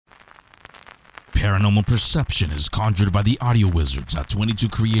Paranormal Perception is conjured by the audio wizards at 22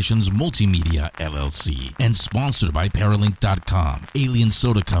 Creations Multimedia, LLC, and sponsored by Paralink.com, Alien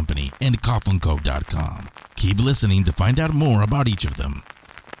Soda Company, and CoffinCo.com. Keep listening to find out more about each of them.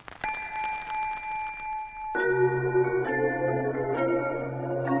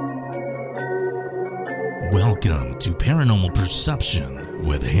 Welcome to Paranormal Perception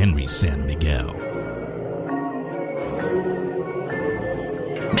with Henry San Miguel.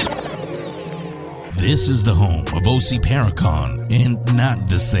 This is the home of OC Paracon and not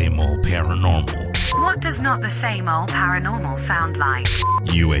the same old paranormal. What does not the same old paranormal sound like?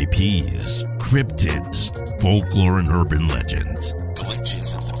 UAPs, cryptids, folklore and urban legends,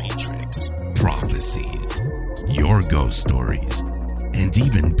 glitches in the Matrix, prophecies, your ghost stories, and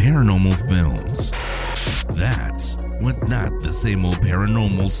even paranormal films. That's what not the same old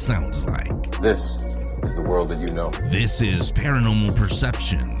paranormal sounds like. This is the world that you know. This is Paranormal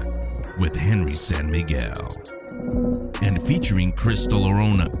Perception with Henry San Miguel and featuring Crystal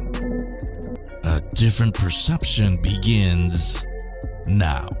Arona. A different perception begins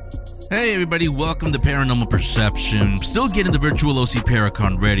now. Hey everybody, welcome to Paranormal Perception. Still getting the virtual OC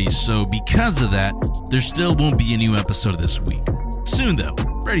Paracon ready, so because of that, there still won't be a new episode this week. Soon though,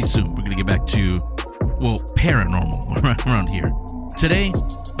 very soon, we're gonna get back to, paranormal around here. Today,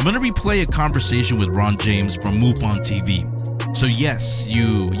 I'm gonna replay a conversation with Ron James from MUFON TV. So yes,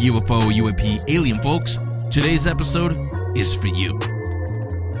 you UFO, UAP, alien folks, today's episode is for you.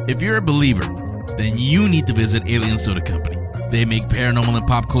 If you're a believer, then you need to visit Alien Soda Company. They make paranormal and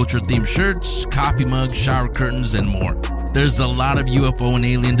pop culture themed shirts, coffee mugs, shower curtains, and more. There's a lot of UFO and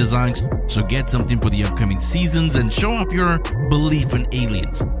alien designs, so get something for the upcoming seasons and show off your belief in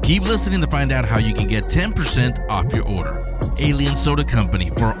aliens. Keep listening to find out how you can get 10% off your order. Alien Soda Company,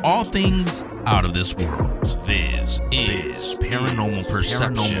 for all things out of this world. This is Paranormal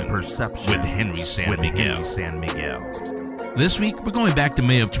Perception with Henry San Miguel. This week, we're going back to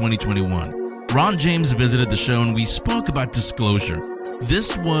May of 2021. Ron James visited the show and we spoke about disclosure.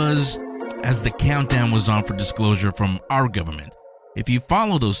 This was as the countdown was on for disclosure from our government. If you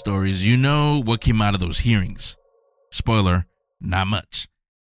follow those stories, you know what came out of those hearings. Spoiler, not much.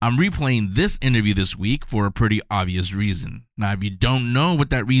 I'm replaying this interview this week for a pretty obvious reason. Now, if you don't know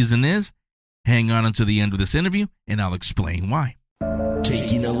what that reason is, hang on until the end of this interview and I'll explain why.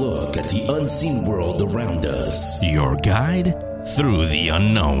 Taking a look at the unseen world around us. Your guide through the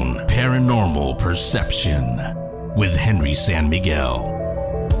unknown. Paranormal Perception with Henry San Miguel.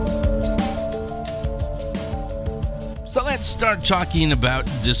 So let's start talking about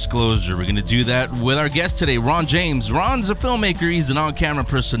disclosure. We're going to do that with our guest today, Ron James. Ron's a filmmaker. He's an on-camera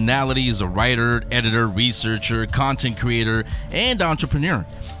personality. He's a writer, editor, researcher, content creator, and entrepreneur.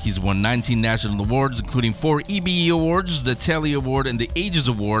 He's won 19 national awards, including 4 EBE awards, the Telly Award, and the Aegis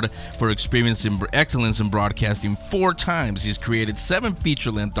Award for experience in excellence in broadcasting 4 times. He's created 7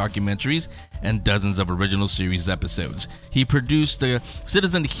 feature-length documentaries and dozens of original series episodes. He produced the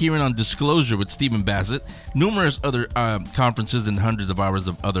Citizen Hearing on Disclosure with Stephen Bassett, numerous other conferences, and hundreds of hours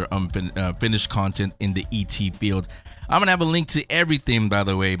of other finished content in the ET field. I'm going to have a link to everything, by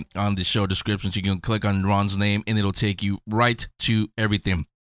the way, on the show description. So you can click on Ron's name and it'll take you right to everything.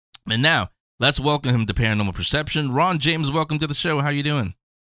 And now, let's welcome him to Paranormal Perception. Ron James, welcome to the show. How you doing?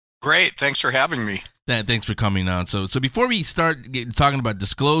 Great. Thanks for having me. Thanks for coming on. So before we start talking about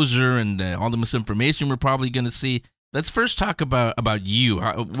disclosure and all the misinformation we're probably going to see, let's first talk about you.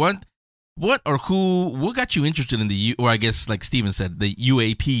 What got you interested in or I guess, like Steven said, the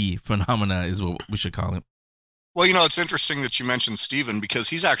UAP phenomena is what we should call it. Well, it's interesting that you mentioned Stephen because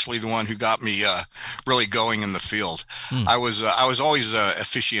he's actually the one who got me really going in the field. I was always an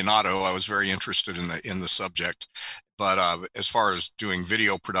aficionado. I was very interested in the subject, but as far as doing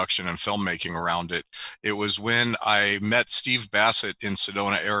video production and filmmaking around it, it was when I met Steve Bassett in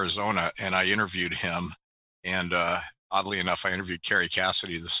Sedona, Arizona, and I interviewed him. And oddly enough, I interviewed Carrie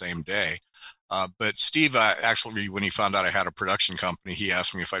Cassidy the same day. But Steve, actually, when he found out I had a production company, he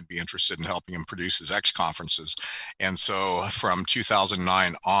asked me if I'd be interested in helping him produce his X conferences. And so from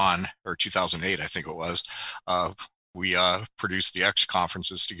 2009 on, or 2008, I think it was, we produced the X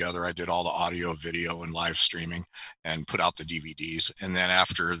conferences together. I did all the audio, video, and live streaming and put out the DVDs. And then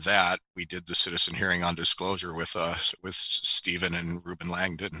after that, we did the Citizen Hearing on Disclosure with Stephen and Ruben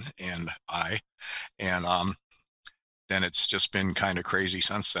Langdon and I. And then it's just been kind of crazy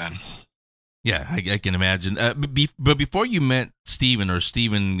since then. Yeah, I can imagine. But before you met Stephen, or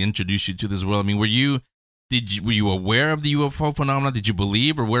Stephen introduced you to this world, I mean, were you aware of the UFO phenomena? Did you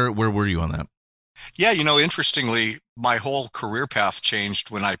believe, or where were you on that? Yeah, interestingly, my whole career path changed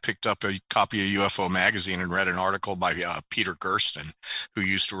when I picked up a copy of UFO magazine and read an article by Peter Gersten, who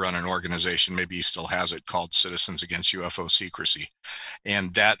used to run an organization, maybe he still has it, called Citizens Against UFO Secrecy.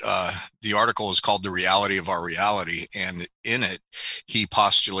 And the article is called The Reality of Our Reality. And in it, he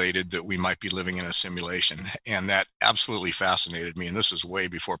postulated that we might be living in a simulation. And that absolutely fascinated me. And this is way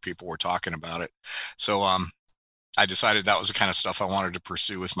before people were talking about it. So I decided that was the kind of stuff I wanted to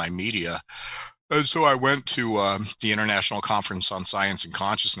pursue with my media. And so I went to the International Conference on Science and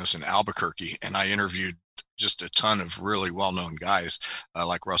Consciousness in Albuquerque, and I interviewed just a ton of really well-known guys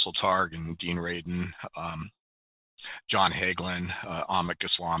like Russell Targ and Dean Radin, John Hagelin, Amit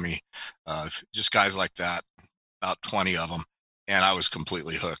Goswami, just guys like that, about 20 of them. And I was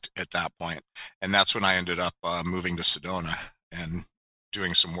completely hooked at that point. And that's when I ended up moving to Sedona and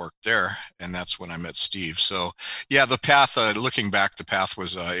doing some work there, and that's when I met Steve. So yeah, the path, looking back, the path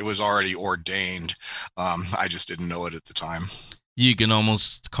was it was already ordained. I just didn't know it at the time. You can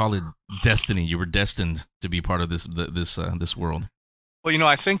almost call it destiny. You were destined to be part of this world. Well,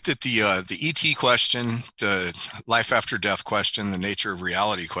 I think that the ET question, the life after death question, the nature of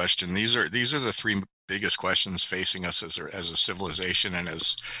reality question, these are the three biggest questions facing us as a civilization and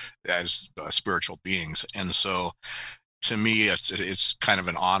as spiritual beings. And so to me, it's kind of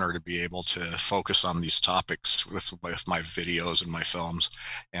an honor to be able to focus on these topics with my videos and my films,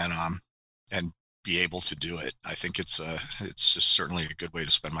 and be able to do it. I think it's just certainly a good way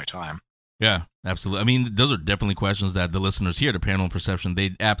to spend my time. Yeah, absolutely. I mean, those are definitely questions that the listeners here to Paranormal Perception,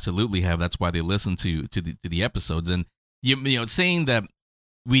 they absolutely have. That's why they listen to the episodes. And saying that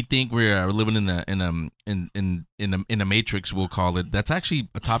we think we're living in a matrix, we'll call it. That's actually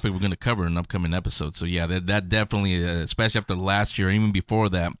a topic we're going to cover in an upcoming episode. So yeah, that definitely, especially after last year, even before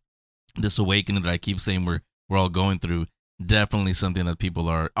that, this awakening that I keep saying we're all going through, definitely something that people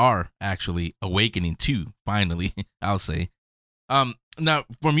are actually awakening to. Finally, I'll say. Now,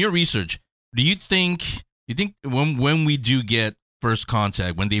 from your research, do you think when we do get first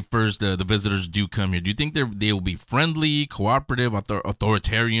contact, when the visitors do come here, do you think they will be friendly, cooperative,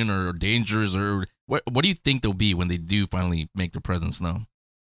 authoritarian, or dangerous, or what do you think they'll be when they do finally make their presence known?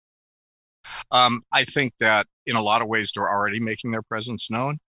 I think that in a lot of ways they're already making their presence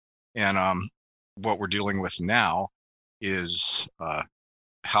known, and what we're dealing with now is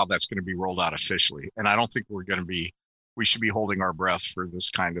how that's going to be rolled out officially. And I don't think we should be holding our breath for this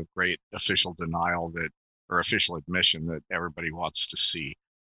kind of great official denial or official admission that everybody wants to see.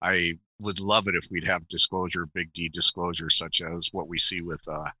 I would love it if we'd have disclosure, big D disclosure, such as what we see with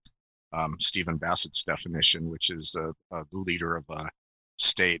Stephen Bassett's definition, which is the leader of a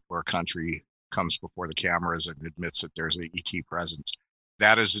state or a country comes before the cameras and admits that there's an ET presence.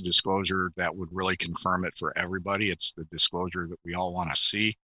 That is a disclosure that would really confirm it for everybody. It's the disclosure that we all want to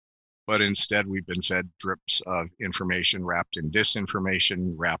see. But instead, we've been fed drips of information wrapped in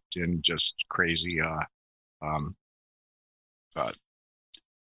disinformation, wrapped in just crazy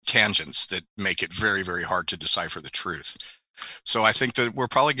tangents that make it very, very hard to decipher the truth. So I think that we're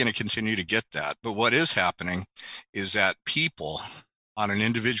probably going to continue to get that. But what is happening is that people on an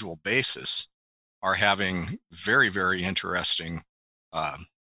individual basis are having very, very interesting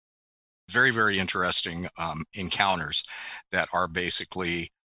encounters that are basically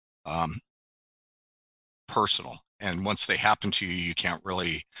personal. And once they happen to you, you can't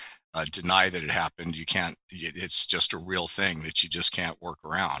really deny that it happened. It's just a real thing that you just can't work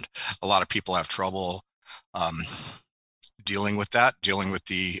around. A lot of people have trouble dealing with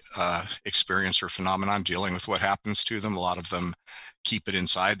the experience or phenomenon, dealing with what happens to them. A lot of them keep it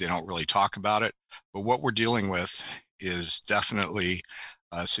inside. They don't really talk about it. But what we're dealing with is definitely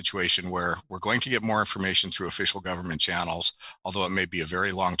a situation where we're going to get more information through official government channels, although it may be a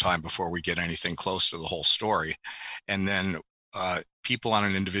very long time before we get anything close to the whole story. And then people on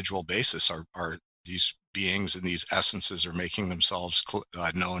an individual basis are these beings and these essences are making themselves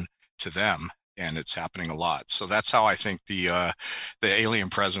known to them, and it's happening a lot. So that's how I think the alien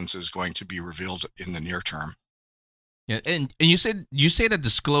presence is going to be revealed in the near term. Yeah, and you say that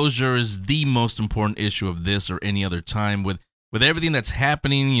disclosure is the most important issue of this or any other time with everything that's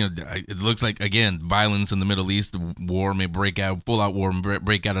happening. It looks like, again, violence in the Middle East, war may break out, full-out war may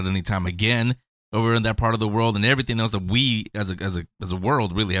break out at any time again over in that part of the world, and everything else that we as a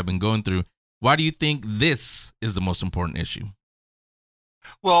world really have been going through. Why do you think this is the most important issue?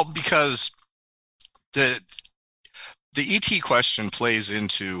 Well, because the ET question plays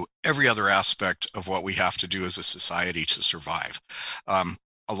into every other aspect of what we have to do as a society to survive.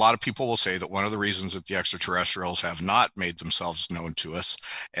 a lot of people will say that one of the reasons that the extraterrestrials have not made themselves known to us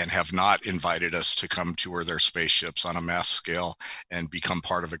and have not invited us to come tour their spaceships on a mass scale and become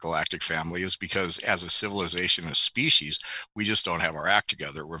part of a galactic family is because as a civilization, a species, we just don't have our act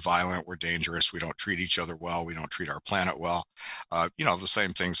together. We're violent, we're dangerous, we don't treat each other well, we don't treat our planet well. The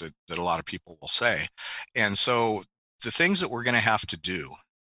same things that a lot of people will say. And so the things that we're going to have to do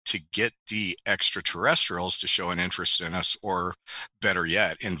to get the extraterrestrials to show an interest in us, or better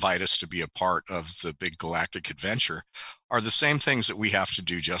yet, invite us to be a part of the big galactic adventure, are the same things that we have to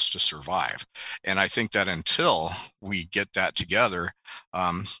do just to survive. And I think that until we get that together,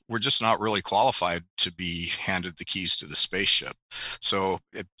 we're just not really qualified to be handed the keys to the spaceship. So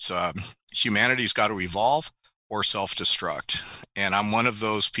it's humanity's got to evolve or self-destruct. And I'm one of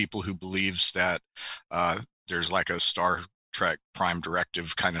those people who believes that there's like a Star Trek Prime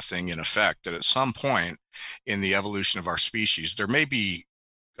Directive kind of thing in effect, that at some point in the evolution of our species, there may be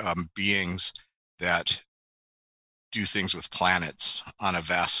beings that do things with planets on a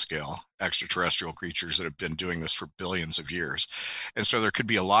vast scale, extraterrestrial creatures that have been doing this for billions of years. And so there could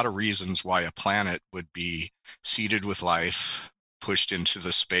be a lot of reasons why a planet would be seeded with life, pushed into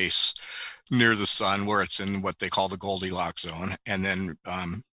the space near the sun where it's in what they call the Goldilocks zone, and then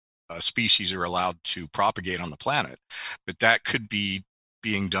species are allowed to propagate on the planet. But that could be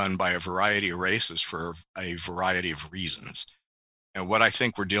being done by a variety of races for a variety of reasons. And what I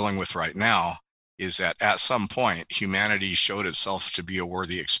think we're dealing with right now is that at some point, humanity showed itself to be a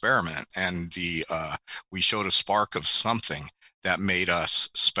worthy experiment, and we showed a spark of something that made us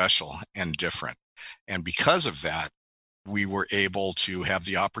special and different. And because of that, we were able to have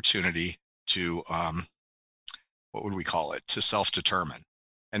the opportunity to, to self-determine.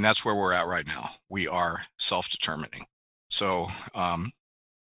 And that's where we're at right now. We are self-determining. So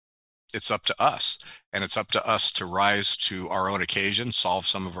it's up to us, and it's up to us to rise to our own occasion, solve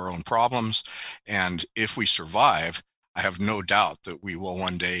some of our own problems. And if we survive, I have no doubt that we will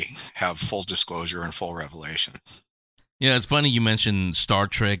one day have full disclosure and full revelation. Yeah, it's funny you mentioned Star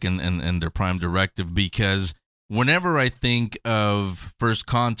Trek and their Prime Directive, because whenever I think of First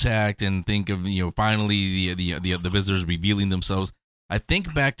Contact and think of, finally the visitors revealing themselves, I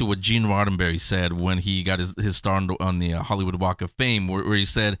think back to what Gene Roddenberry said when he got his star on the Hollywood Walk of Fame, where he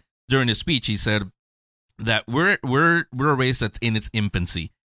said, during his speech, he said that we're a race that's in its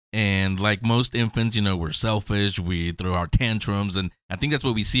infancy. And like most infants, we're selfish, we throw our tantrums, and I think that's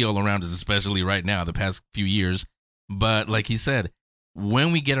what we see all around us, especially right now, the past few years. But like he said,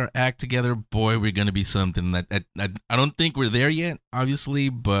 when we get our act together, boy, we're going to be something. That I don't think we're there yet, obviously,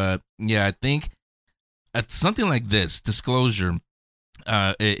 but yeah, I think at something like this, disclosure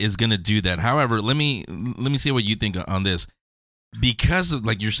is going to do that. However, let me see what you think on this. Because of,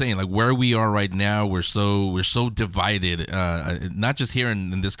 like you're saying, like where we are right now, we're so divided, not just here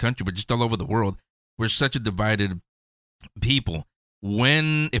in this country, but just all over the world. We're such a divided people.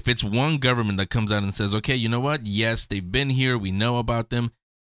 If it's one government that comes out and says, okay, you know what? Yes, they've been here. We know about them.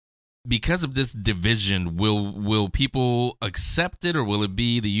 Because of this division, will people accept it, or will it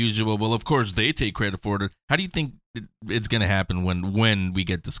be the usual, well, of course, they take credit for it? How do you think it's going to happen when we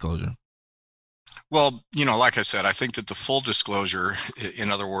get disclosure? Well, like I said, I think that the full disclosure,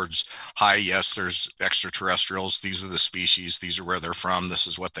 in other words, hi, yes, there's extraterrestrials. These are the species. These are where they're from. This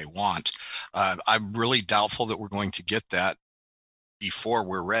is what they want. I'm really doubtful that we're going to get that before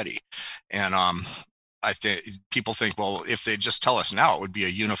we're ready. And I think people think, well, if they just tell us now, it would be a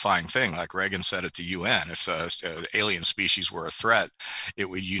unifying thing. Like Reagan said at the UN, if alien species were a threat, it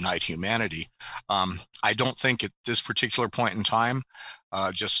would unite humanity. I don't think at this particular point in time,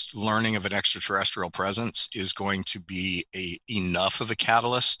 just learning of an extraterrestrial presence is going to be enough of a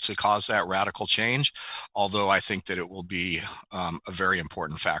catalyst to cause that radical change, although I think that it will be a very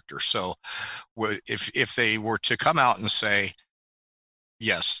important factor. So if they were to come out and say,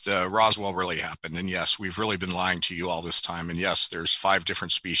 yes, the Roswell really happened, and yes, we've really been lying to you all this time, and yes, there's 5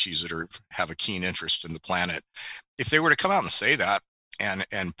 different species that have a keen interest in the planet. If they were to come out and say that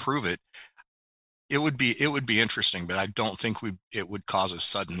and prove it, it would be interesting, but I don't think it would cause a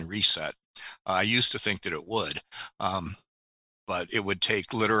sudden reset. I used to think that it would, but it would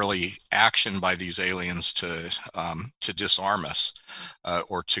take literally action by these aliens to disarm us,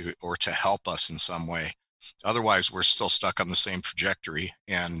 or to help us in some way. Otherwise, we're still stuck on the same trajectory,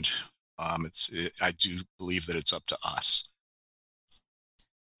 and I do believe that it's up to us.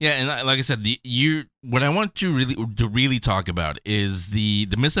 Yeah, and like I said, what I want to really talk about is the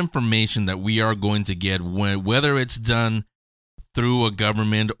misinformation that we are going to get whether it's done through a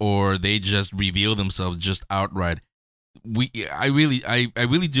government or they just reveal themselves just outright. I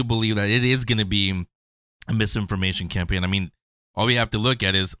really do believe that it is going to be a misinformation campaign. I mean, All we have to look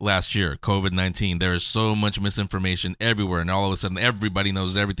at is last year, COVID-19. There is so much misinformation everywhere, and all of a sudden, everybody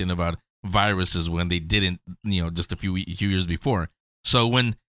knows everything about viruses when they didn't, just a few years before. So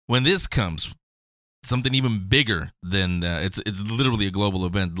when this comes, something even bigger than it's literally a global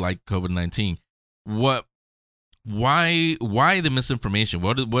event like COVID-19. Why the misinformation?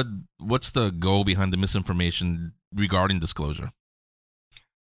 What's the goal behind the misinformation regarding disclosure?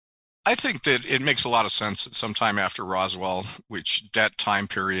 I think that it makes a lot of sense that sometime after Roswell, which that time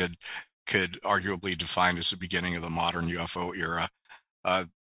period could arguably define as the beginning of the modern UFO era,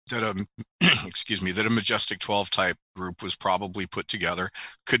 that a Majestic 12 type group was probably put together.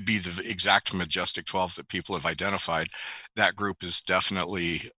 Could be the exact Majestic 12 that people have identified. That group is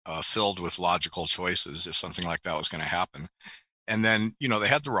definitely filled with logical choices if something like that was going to happen. And then, they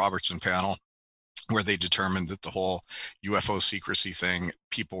had the Robertson panel, where they determined that the whole UFO secrecy thing,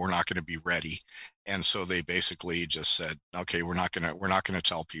 people were not going to be ready. And so they basically just said, okay, we're not going to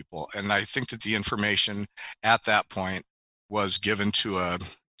tell people. And I think that the information at that point was given to a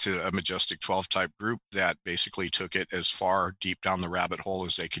Majestic 12 type group that basically took it as far deep down the rabbit hole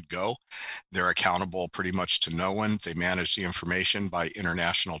as they could go. They're accountable pretty much to no one. They manage the information by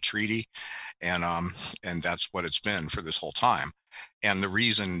international treaty. And that's what it's been for this whole time. And the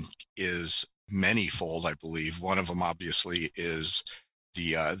reason is manyfold, I believe. One of them obviously is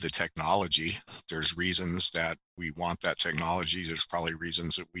the technology. There's reasons that we want that technology. There's probably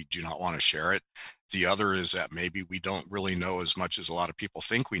reasons that we do not want to share it. The other is that maybe we don't really know as much as a lot of people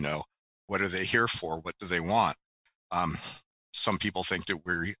think we know. What are they here for? What do they want? Some people think that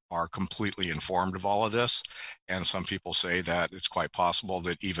we are completely informed of all of this, and some people say that it's quite possible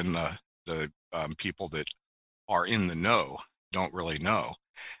that even the people that are in the know don't really know.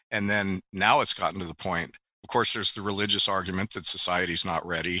 And then now it's gotten to the point, of course, there's the religious argument that society's not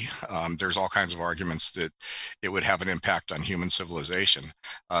ready. There's all kinds of arguments that it would have an impact on human civilization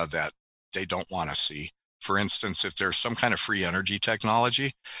that they don't want to see. For instance, if there's some kind of free energy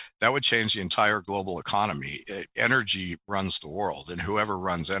technology, that would change the entire global economy. Energy runs the world, and whoever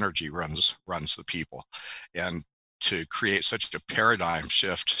runs energy runs the people. And to create such a paradigm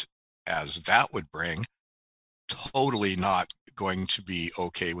shift as that would bring, totally not going to be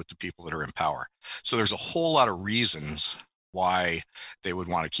okay with the people that are in power. So there's a whole lot of reasons why they would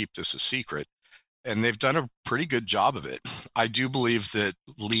want to keep this a secret. And they've done a pretty good job of it. I do believe that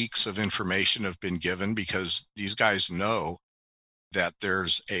leaks of information have been given because these guys know that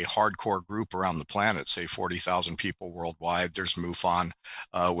there's a hardcore group around the planet, say 40,000 people worldwide. There's MUFON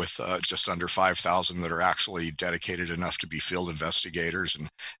with just under 5,000 that are actually dedicated enough to be field investigators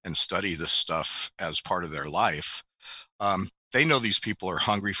and study this stuff as part of their life. They know these people are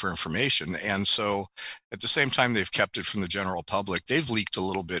hungry for information. And so at the same time, they've kept it from the general public. They've leaked a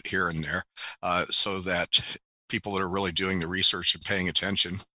little bit here and there so that people that are really doing the research and paying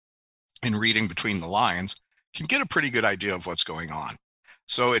attention and reading between the lines can get a pretty good idea of what's going on.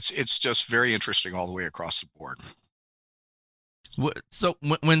 So it's just very interesting all the way across the board. So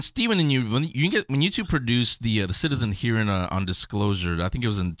when Stephen and when you two produced the Citizen hearing on disclosure, I think it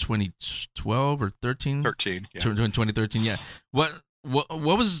was in 2012 or 13. 13, yeah. 2013, yeah. What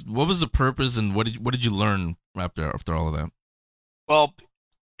was the purpose, and what did you learn after all of that? Well,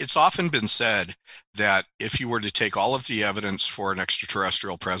 it's often been said that if you were to take all of the evidence for an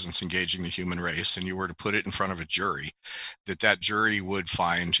extraterrestrial presence engaging the human race and you were to put it in front of a jury, that jury would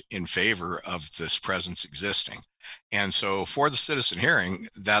find in favor of this presence existing. And so for the citizen hearing,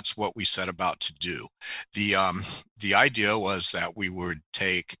 that's what we set about to do. The idea was that we would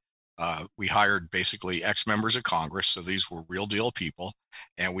we hired basically ex-members of Congress, so these were real deal people,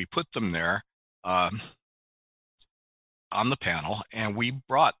 and we put them there on the panel, and we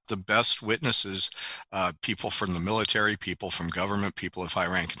brought the best witnesses, people from the military, people from government, people of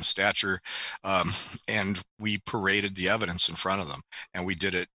high rank and stature, and we paraded the evidence in front of them. And we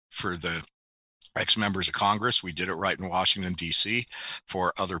did it for the ex-members of Congress. We did it right in Washington, D.C.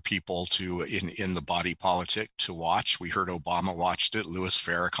 for other people to, in the body politic, to watch. We heard Obama watched it. Louis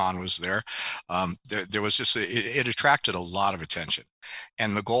Farrakhan was there. There was just, it attracted a lot of attention.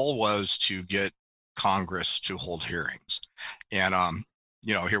 And the goal was to get Congress to hold hearings. And,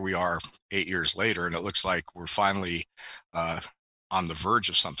 here we are 8 years later, and it looks like we're finally on the verge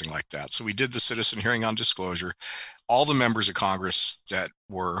of something like that. So we did the citizen hearing on disclosure. All the members of Congress that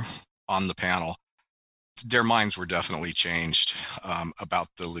were on the panel, their minds were definitely changed about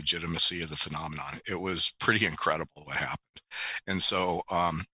the legitimacy of the phenomenon. It was pretty incredible what happened. And so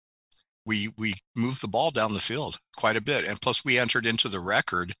we moved the ball down the field quite a bit. And plus we entered into the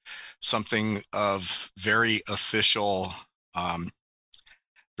record something of very official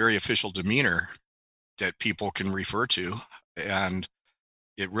demeanor that people can refer to, and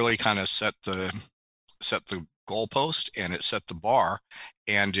it really kind of set the goalpost, and it set the bar,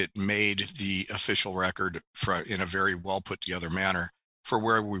 and it made the official record in a very well put together manner for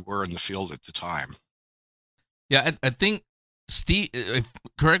where we were in the field at the time. Yeah, I think Steve.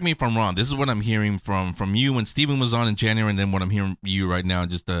 Correct me if I'm wrong. This is what I'm hearing from you when Steven was on in January, and then what I'm hearing you right now.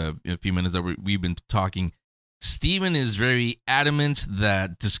 Just a few minutes that we've been talking. Steven is very adamant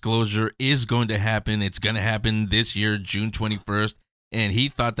that disclosure is going to happen. It's going to happen this year, June 21st. And he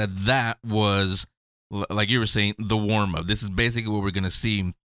thought that was, like you were saying, the warm-up. This is basically what we're going to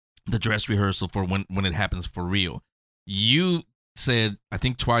see, the dress rehearsal for when it happens for real. You said, I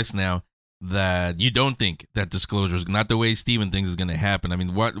think twice now, that you don't think that disclosure is not the way Steven thinks is going to happen. I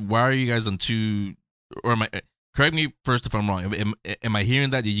mean, why are you guys on two, or am I, correct me first if I'm wrong. Am I hearing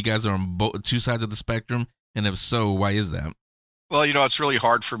that you guys are on two sides of the spectrum? And if so, why is that? Well, it's really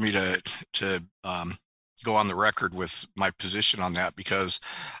hard for me to go on the record with my position on that, because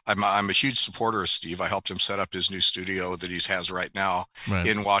I'm a huge supporter of Steve. I helped him set up his new studio that he has right now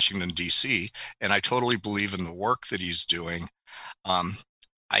in Washington, D.C., and I totally believe in the work that he's doing.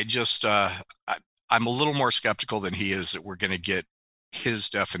 I just, I'm a little more skeptical than he is that we're going to get his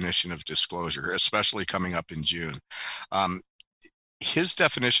definition of disclosure, especially coming up in June. His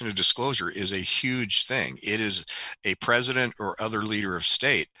definition of disclosure is a huge thing. It is a president or other leader of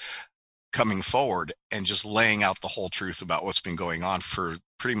state coming forward and just laying out the whole truth about what's been going on for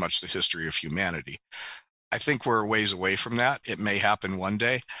pretty much the history of humanity. I think we're a ways away from that. It may happen one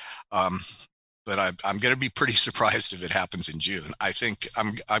day, but I'm going to be pretty surprised if it happens in June. I think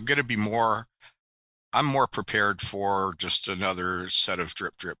I'm going to be more prepared for just another set of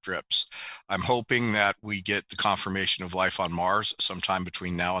drips. I'm hoping that we get the confirmation of life on Mars sometime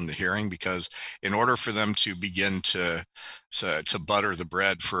between now and the hearing, because in order for them to begin to butter the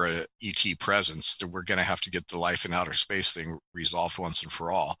bread for a ET presence, we're going to have to get the life in outer space thing resolved once and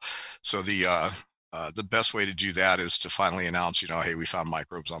for all. So the best way to do that is to finally announce, hey, we found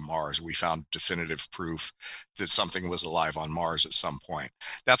microbes on Mars. We found definitive proof that something was alive on Mars at some point.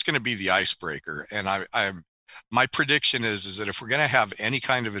 That's going to be the icebreaker. And my prediction is that if we're going to have any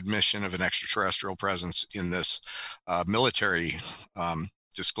kind of admission of an extraterrestrial presence in this military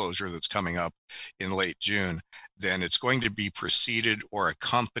disclosure that's coming up in late June, then it's going to be preceded or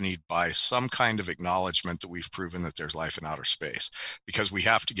accompanied by some kind of acknowledgement that we've proven that there's life in outer space, because we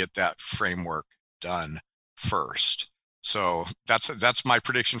have to get that framework done first. So that's my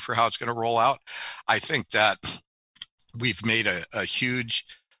prediction for how it's going to roll out. I think that we've made a huge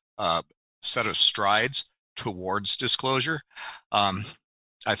set of strides towards disclosure. I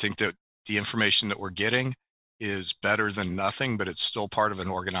think that the information that we're getting is better than nothing, but it's still part of an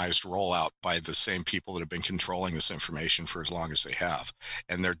organized rollout by the same people that have been controlling this information for as long as they have.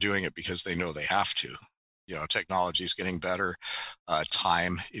 And they're doing it because they know they have to. Technology is getting better.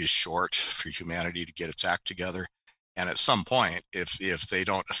 Time is short for humanity to get its act together. And at some point, if they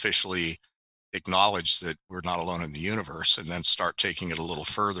don't officially acknowledge that we're not alone in the universe and then start taking it a little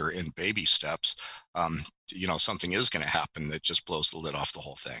further in baby steps, something is going to happen that just blows the lid off the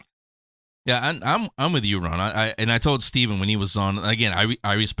whole thing. Yeah, I'm with you, Ron. I told Steven when he was on, again,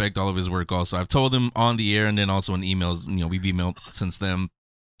 I respect all of his work also. I've told him on the air and then also in emails, we've emailed since then.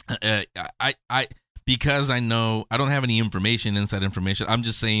 Because I know I don't have any inside information. I'm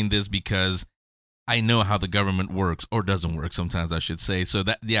just saying this because I know how the government works, or doesn't work sometimes, I should say. So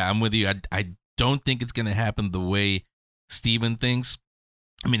I'm with you. I don't think it's going to happen the way Steven thinks.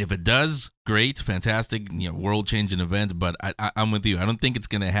 I mean, if it does, great, fantastic, world-changing event. But I'm with you. I don't think it's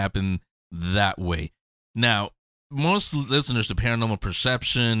going to happen that way. Now, most listeners to Paranormal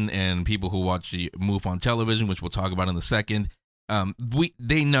Perception and people who watch MUFON television, which we'll talk about in a second,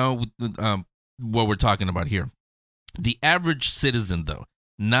 they know what we're talking about here. The average citizen, though,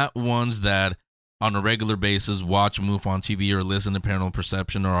 not ones that on a regular basis watch MUFON TV or listen to Paranormal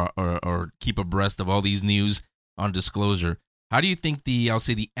Perception or keep abreast of all these news on disclosure. How do you think the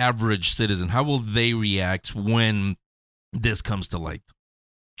average citizen, how will they react when this comes to light?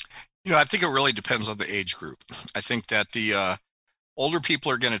 I think it really depends on the age group. I think that the older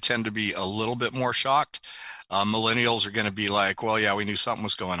people are going to tend to be a little bit more shocked. Millennials are going to be like, well, yeah, we knew something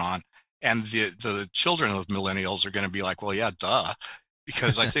was going on. And the children of millennials are going to be like, well, yeah, duh.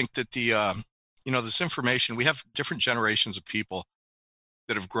 Because I think that this information, we have different generations of people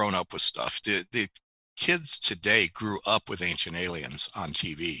that have grown up with stuff. The kids today grew up with Ancient Aliens on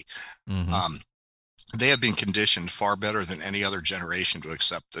TV. Mm-hmm. They have been conditioned far better than any other generation to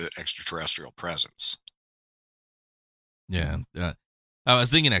accept the extraterrestrial presence. Yeah. I was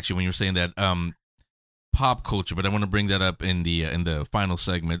thinking, actually, when you were saying that, pop culture, but I want to bring that up in the final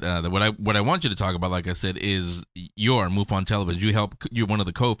segment. What I want you to talk about, like I said, is your MUFON Television. You're one of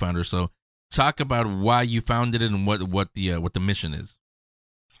the co-founders, so talk about why you founded it and what the mission is.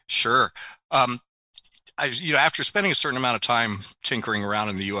 Sure. After spending a certain amount of time tinkering around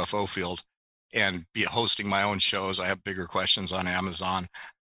in the UFO field and hosting my own shows, I have Bigger Questions on Amazon,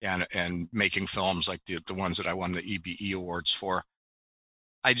 and making films like the ones that I won the EBE awards for.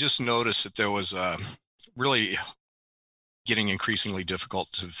 I just noticed that there was really getting increasingly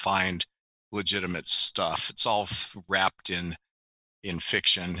difficult to find legitimate stuff. It's all wrapped in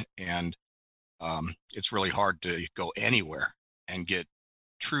fiction, and it's really hard to go anywhere and get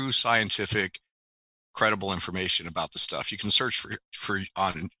true scientific, credible information about the stuff. You can search for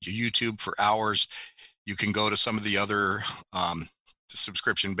on YouTube for hours. You can go to some of the other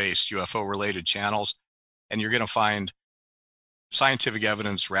subscription-based UFO-related channels, and you're going to find scientific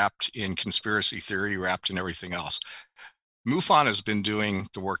evidence wrapped in conspiracy theory, wrapped in everything else. MUFON has been doing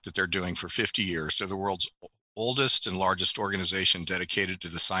the work that they're doing for 50 years. They're the world's oldest and largest organization dedicated to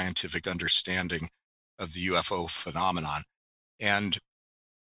the scientific understanding of the UFO phenomenon. And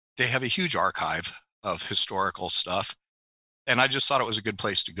they have a huge archive of historical stuff. And I just thought it was a good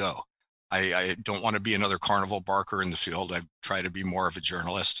place to go. I don't want to be another carnival barker in the field. I try to be more of a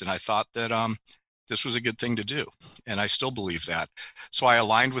journalist. And I thought that this was a good thing to do. And I still believe that. So I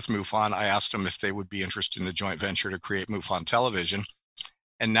aligned with MUFON. I asked them if they would be interested in the joint venture to create MUFON Television.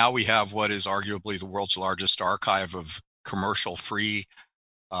 And now we have what is arguably the world's largest archive of commercial-free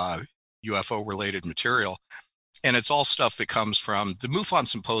UFO-related material. And it's all stuff that comes from the MUFON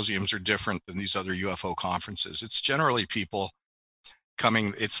symposiums are different than these other UFO conferences. It's generally people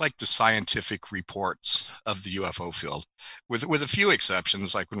coming. It's like the scientific reports of the UFO field, with a few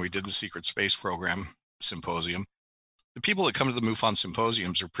exceptions, like when we did the Secret Space Program symposium. The people that come to the MUFON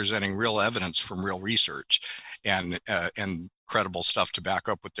symposiums are presenting real evidence from real research and credible stuff to back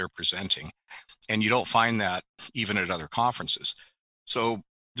up what they're presenting. And you don't find that even at other conferences. So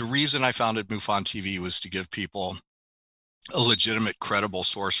the reason I founded MUFON TV was to give people a legitimate, credible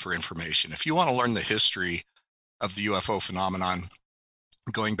source for information. If you want to learn the history of the UFO phenomenon,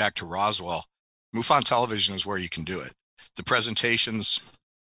 going back to Roswell, MUFON Television is where you can do it. The presentations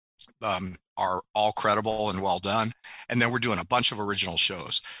are all credible and well done. And then we're doing a bunch of original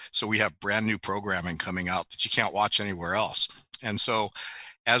shows. So we have brand new programming coming out that you can't watch anywhere else. And so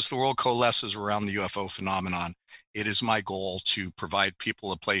as the world coalesces around the UFO phenomenon, it is my goal to provide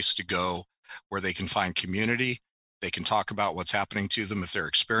people a place to go where they can find community. They can talk about what's happening to them if they're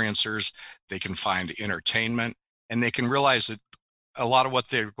experiencers. They can find entertainment, and they can realize that a lot of what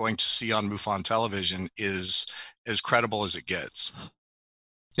they're going to see on MUFON Television is as credible as it gets.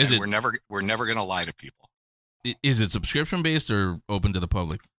 We're never going to lie to people. Is it subscription based or open to the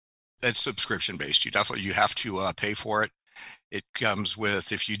public? It's subscription based. You have to pay for it. It comes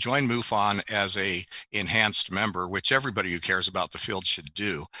with, if you join MUFON as a enhanced member, which everybody who cares about the field should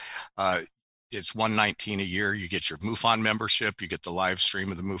do, it's $119 a year. You get your MUFON membership, you get the live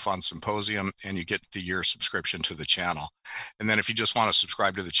stream of the MUFON Symposium, and you get the year subscription to the channel. And then if you just want to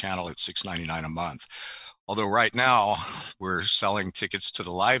subscribe to the channel, it's $6.99 a month. Although right now we're selling tickets to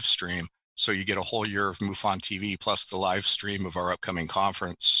the live stream, so you get a whole year of MUFON TV plus the live stream of our upcoming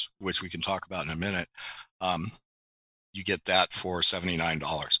conference, which we can talk about in a minute. You get that for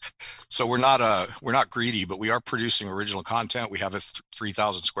 $79. So we're not greedy, but we are producing original content. We have a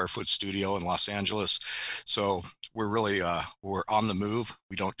 3,000 square foot studio in Los Angeles. So we're really, we're on the move.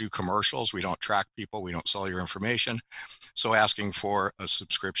 We don't do commercials. We don't track people. We don't sell your information. So asking for a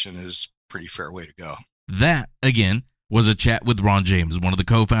subscription is a pretty fair way to go. That, again, was a chat with Ron James, one of the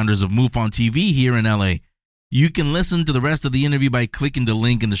co-founders of MUFON TV here in LA. You can listen to the rest of the interview by clicking the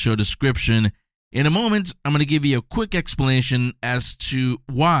link in the show description. In a moment, I'm going to give you a quick explanation as to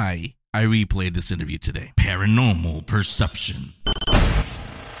why I replayed this interview today. Paranormal Perception.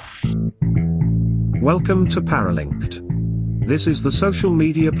 Welcome to Paralinked. This is the social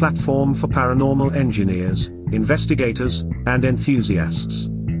media platform for paranormal engineers, investigators, and enthusiasts.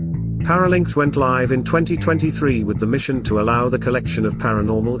 Paralinked went live in 2023 with the mission to allow the collection of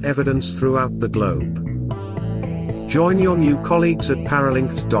paranormal evidence throughout the globe. Join your new colleagues at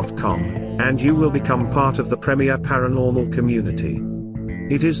paralinked.com, and you will become part of the premier paranormal community.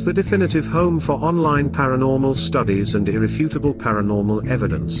 It is the definitive home for online paranormal studies and irrefutable paranormal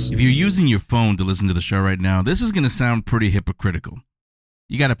evidence. If you're using your phone to listen to the show right now, this is going to sound pretty hypocritical.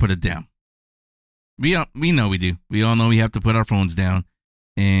 You got to put it down. We know we do. We all know we have to put our phones down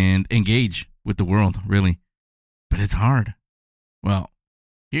and engage with the world, really. But it's hard. Well,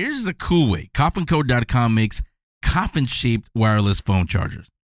 here's the cool way. CoffinCode.com makes coffin-shaped wireless phone chargers.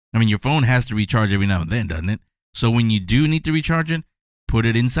 I mean, your phone has to recharge every now and then, doesn't it? So when you do need to recharge it, put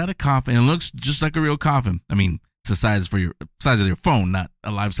it inside a coffin. It looks just like a real coffin. I mean, it's the size of your phone, not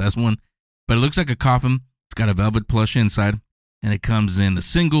a life-size one. But it looks like a coffin. It's got a velvet plush inside, and it comes in the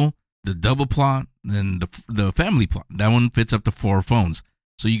single, the double plot, and the family plot. That one fits up to 4 phones.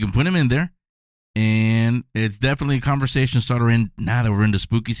 So you can put them in there, and it's definitely a conversation starter in now that we're into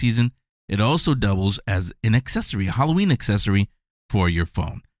spooky season. It also doubles as an accessory, a Halloween accessory for your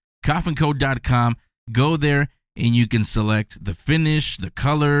phone. CoffinCode.com. Go there, and you can select the finish, the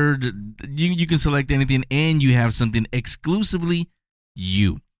color. You can select anything, and you have something exclusively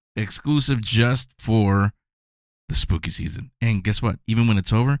exclusive just for the spooky season. And guess what? Even when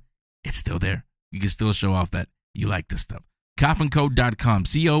it's over, it's still there. You can still show off that you like this stuff. CoffinCode.com,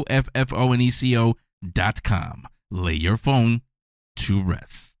 COFFONECO.com. Lay your phone to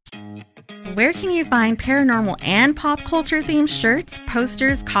rest. Where can you find paranormal and pop culture themed shirts,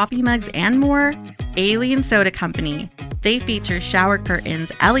 posters, coffee mugs, and more? Alien Soda Company. They feature shower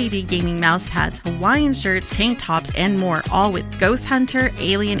curtains, LED gaming mouse pads, Hawaiian shirts, tank tops, and more, all with ghost hunter,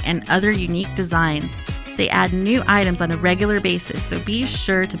 alien, and other unique designs. They add new items on a regular basis, so be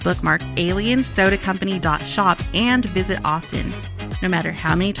sure to bookmark aliensodacompany.shop and visit often. No matter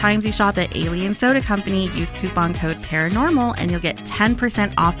how many times you shop at Alien Soda Company, use coupon code PARANORMAL and you'll get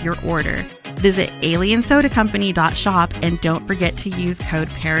 10% off your order. Visit aliensodacompany.shop and don't forget to use code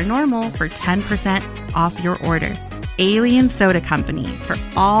PARANORMAL for 10% off your order. Alien Soda Company, for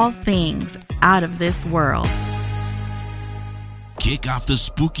all things out of this world. Kick off the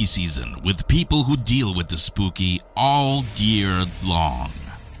spooky season with people who deal with the spooky all year long.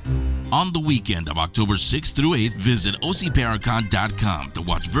 On the weekend of October 6th through 8th, visit OCParacon.com to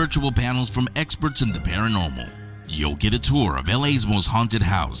watch virtual panels from experts in the paranormal. You'll get a tour of LA's most haunted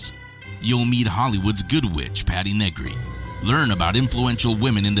house. You'll meet Hollywood's good witch, Patti Negri. Learn about influential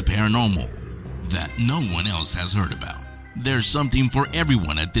women in the paranormal that no one else has heard about. There's something for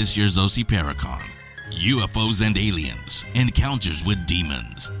everyone at this year's OCParacon. UFOs and aliens, encounters with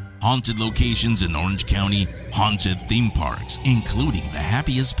demons, haunted locations in Orange County, haunted theme parks, including the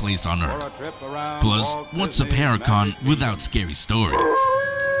happiest place on earth. Plus, what's a Paracon without scary stories?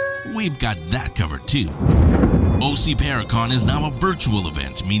 We've got that covered too. OC Paracon is now a virtual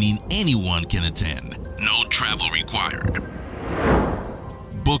event, meaning anyone can attend. No travel required.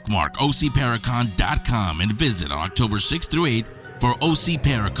 Bookmark OCParacon.com and visit on October 6th through 8th for OC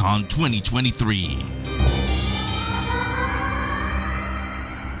Paracon 2023.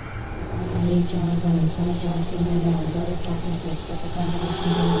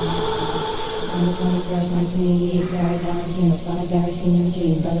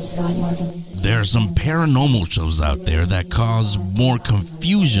 There are some paranormal shows out there that cause more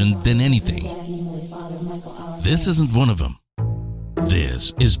confusion than anything. This isn't one of them.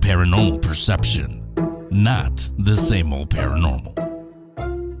 This is Paranormal Perception, not the same old paranormal.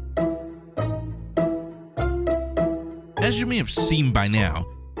 As you may have seen by now,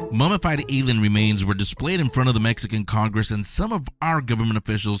 mummified alien remains were displayed in front of the Mexican Congress and some of our government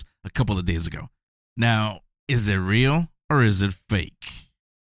officials a couple of days ago. Now, is it real or is it fake?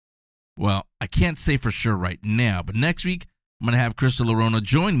 Well, I can't say for sure right now, but next week I'm going to have Crystal Arona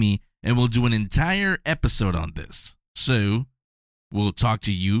join me and we'll do an entire episode on this. So, we'll talk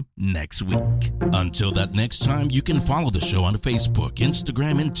to you next week. Until that next time, you can follow the show on Facebook,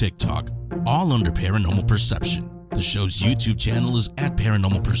 Instagram, and TikTok, all under Paranormal Perception. The show's YouTube channel is at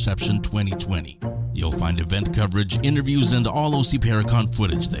Paranormal Perception 2020. You'll find event coverage, interviews, and all OC Paracon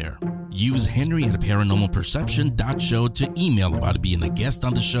footage there. Use Henry at paranormalperception.show to email about being a guest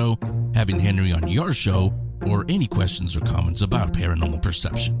on the show, having Henry on your show, or any questions or comments about Paranormal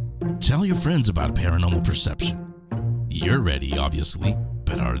Perception. Tell your friends about Paranormal Perception. You're ready, obviously,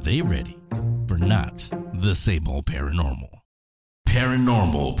 but are they ready for not the same old paranormal?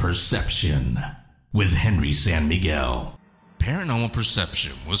 Paranormal Perception with Henry San Miguel. Paranormal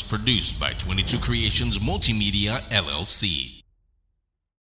Perception was produced by 22 Creations Multimedia, LLC.